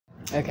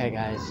Okay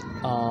guys,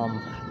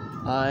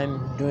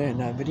 I'm doing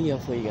a video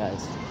for you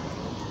guys.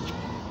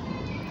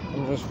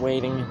 I'm just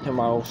waiting until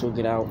my old will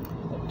get out.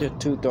 It's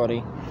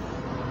 2:30.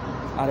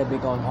 I'll be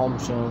going home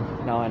soon,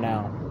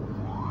 now.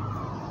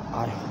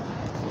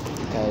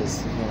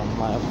 Because,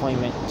 my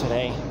appointment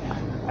today,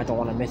 I don't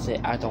want to miss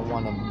it. I don't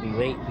want to be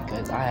late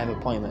because I have an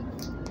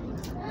appointment.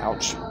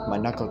 Ouch, my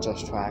knuckle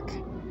just cracked.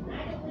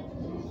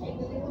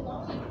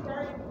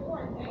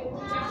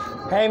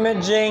 Hey,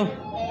 Midging.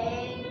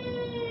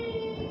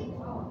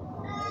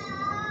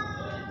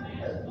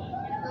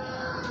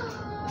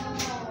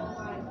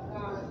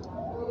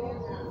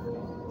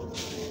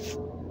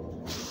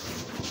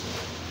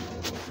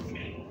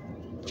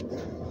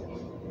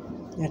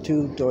 Yeah,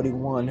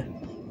 2:31.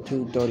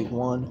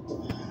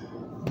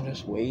 I'm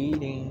just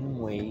waiting.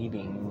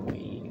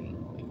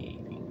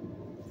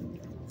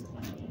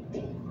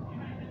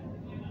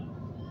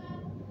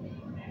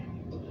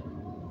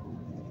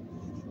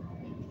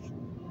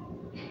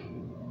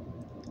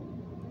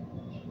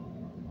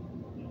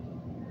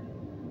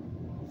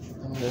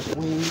 I'm just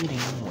waiting.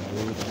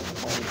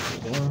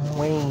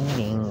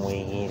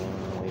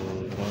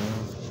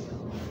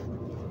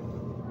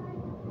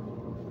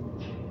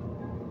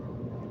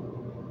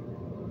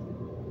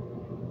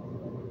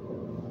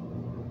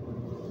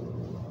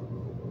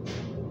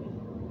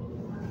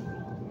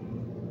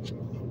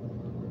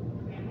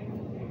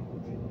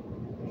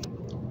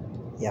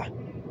 Yeah.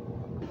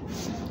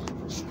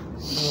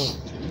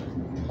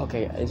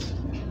 Okay, guys.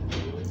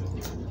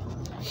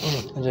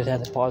 I just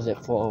had to pause it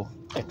for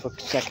a quick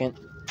second,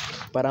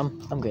 but I'm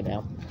good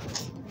now.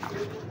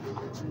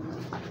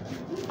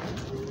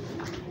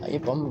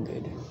 Yep, I'm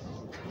good.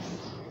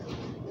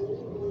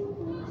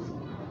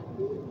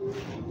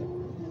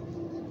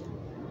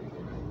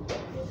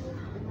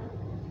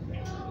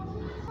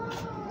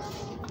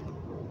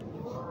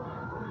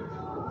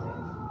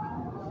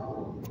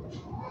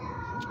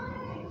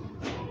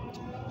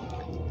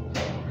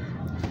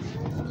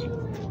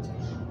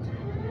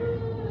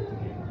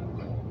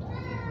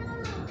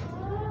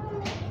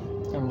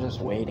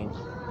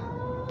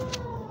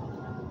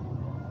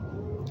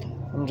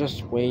 I'm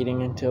just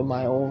waiting until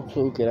my old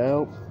flu get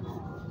out.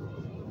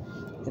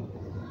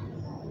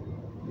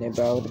 They're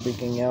about to be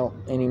getting out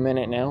any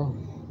minute now.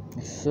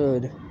 It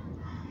should.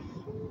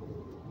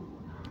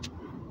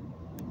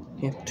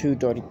 Yeah,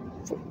 2:30.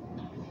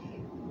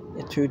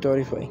 Yeah,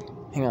 2:33.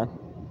 Hang on.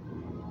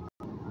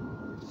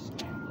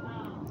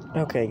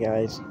 Okay,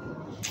 guys.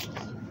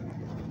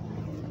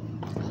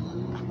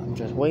 I'm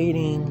just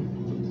waiting.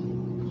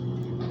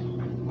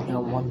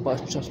 One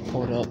bus just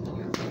pulled up.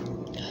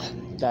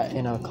 That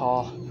in a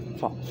car.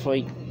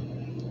 Free.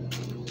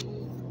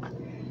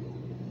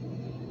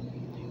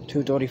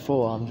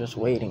 2:34. I'm just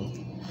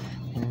waiting.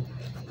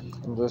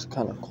 I'm just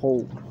kind of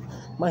cold.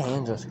 My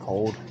hand's just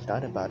cold.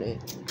 That's about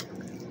it.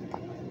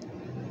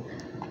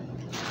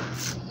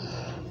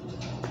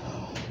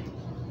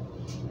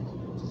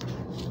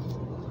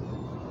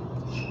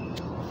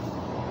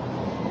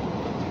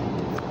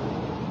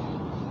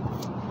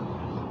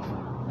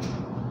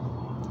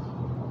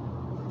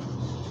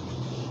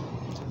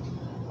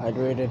 I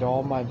deleted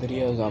all my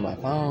videos on my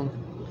phone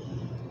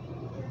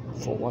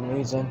for one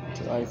reason,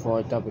 for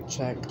a double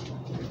check.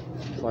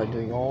 So I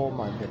delete all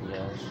my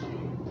videos.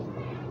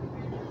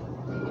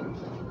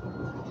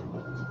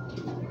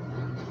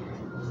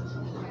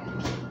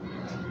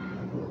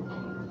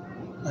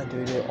 I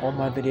deleted all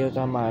my videos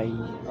on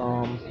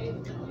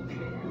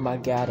my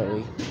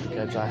gallery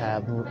because I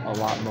have a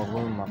lot more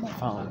room on my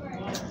phone.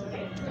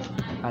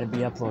 I'd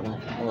be uploading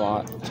a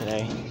lot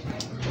today.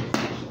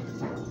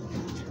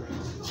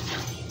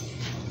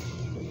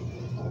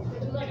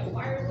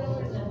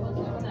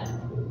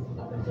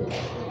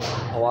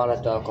 A lot of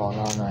stuff going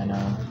on right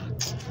now.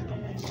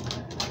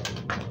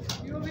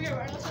 You over here,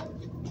 right?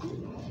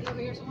 You over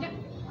here? Yep.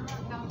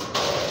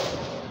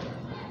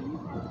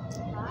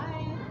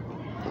 Hi.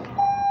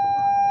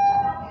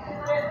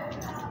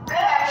 Good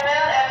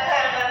afternoon,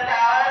 Independent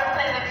Scholars.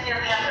 Please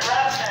excuse the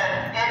interruption.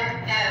 It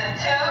is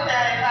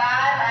 2:35.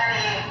 I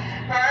need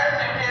first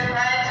and fifth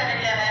grade to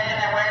begin making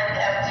their way to the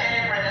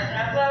cafeteria for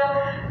dismissal.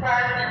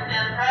 First and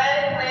fifth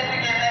grade, please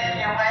begin making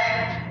your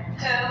way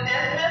to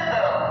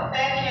dismissal.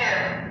 Thank you.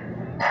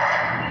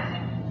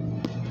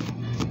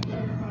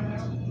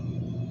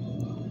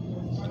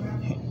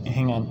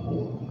 Hang on.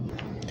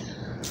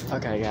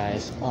 Okay,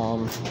 guys.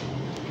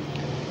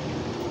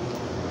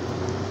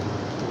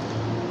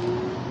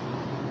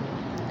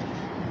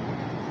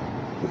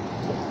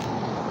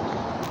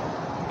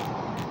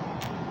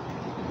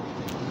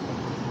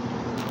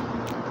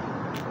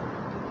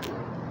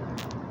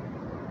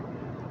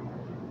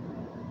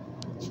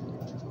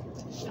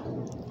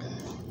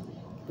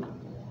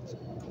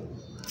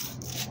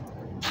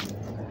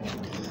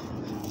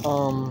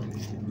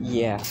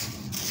 Yeah.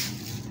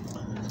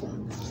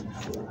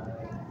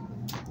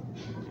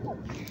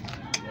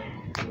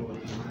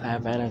 I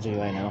have energy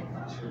right now.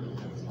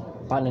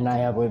 By the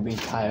night I would be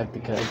tired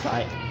because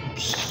yeah,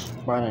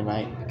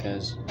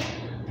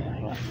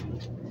 hang on.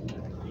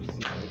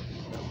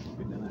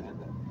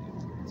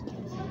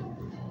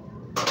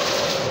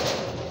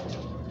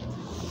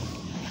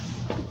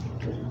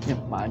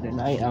 by the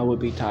night I would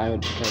be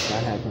tired because I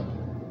had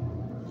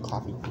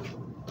coffee.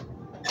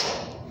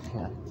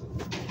 Yeah.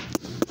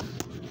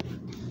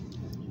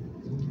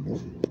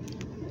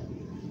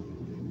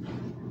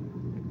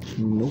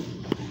 Nope.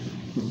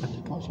 That's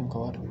the tossing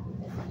card.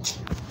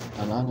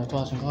 I'm not the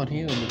tossing card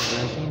here because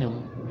I seen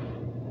him.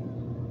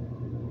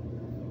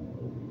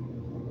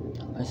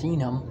 I seen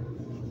him.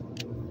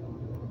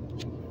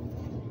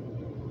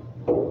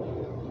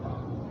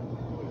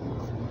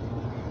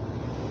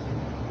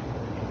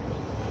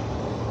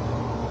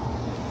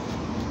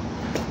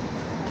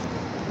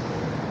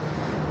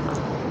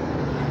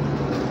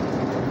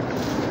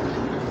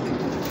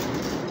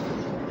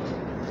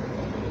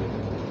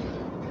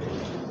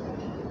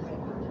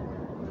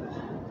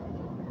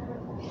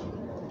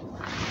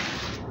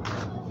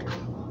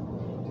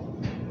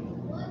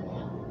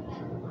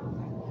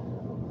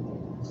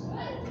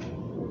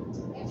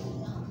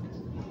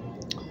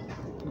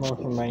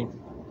 Working my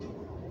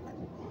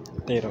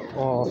data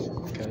off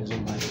because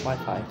of my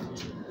Wi-Fi.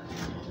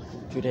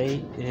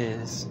 Today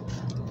is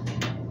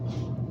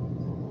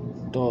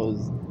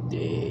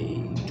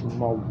Thursday,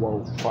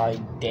 tomorrow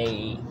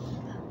Friday.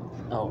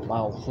 Oh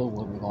wow, so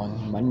we'll be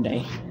going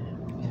Monday.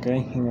 Okay,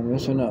 hang on,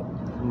 listen up.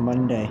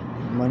 Monday,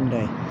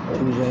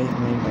 Tuesday,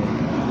 Monday.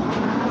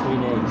 3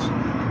 days.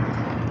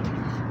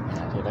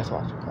 Okay, that's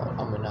what it's called.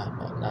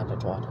 Not the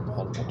tossing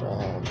card, but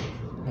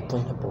the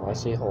principal, I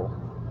see hole.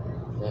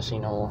 There's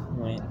no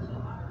way.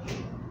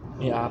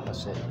 The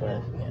opposite,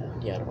 but yeah,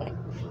 the other way.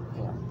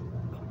 Yeah.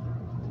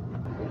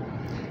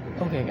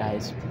 Okay,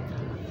 guys.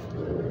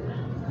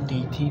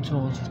 The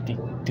teachers, the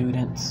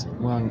students,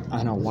 well, I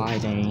don't know why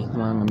they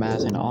wearing a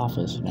mask in the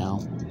office now.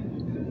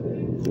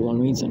 For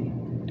one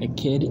reason. A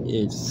kid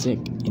is sick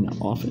in the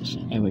office.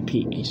 I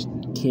repeat, a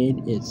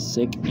kid is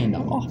sick in the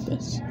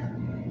office.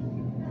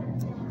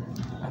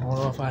 I don't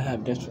know if I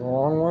have this the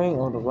wrong way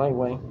or the right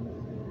way.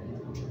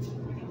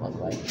 What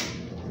way?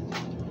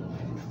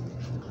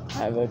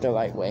 I have it the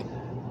right way.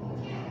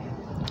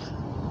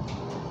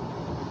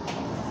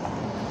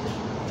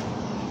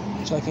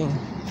 Checking.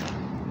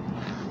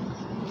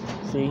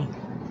 See?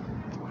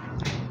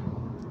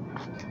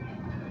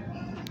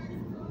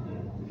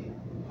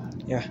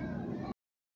 Yeah.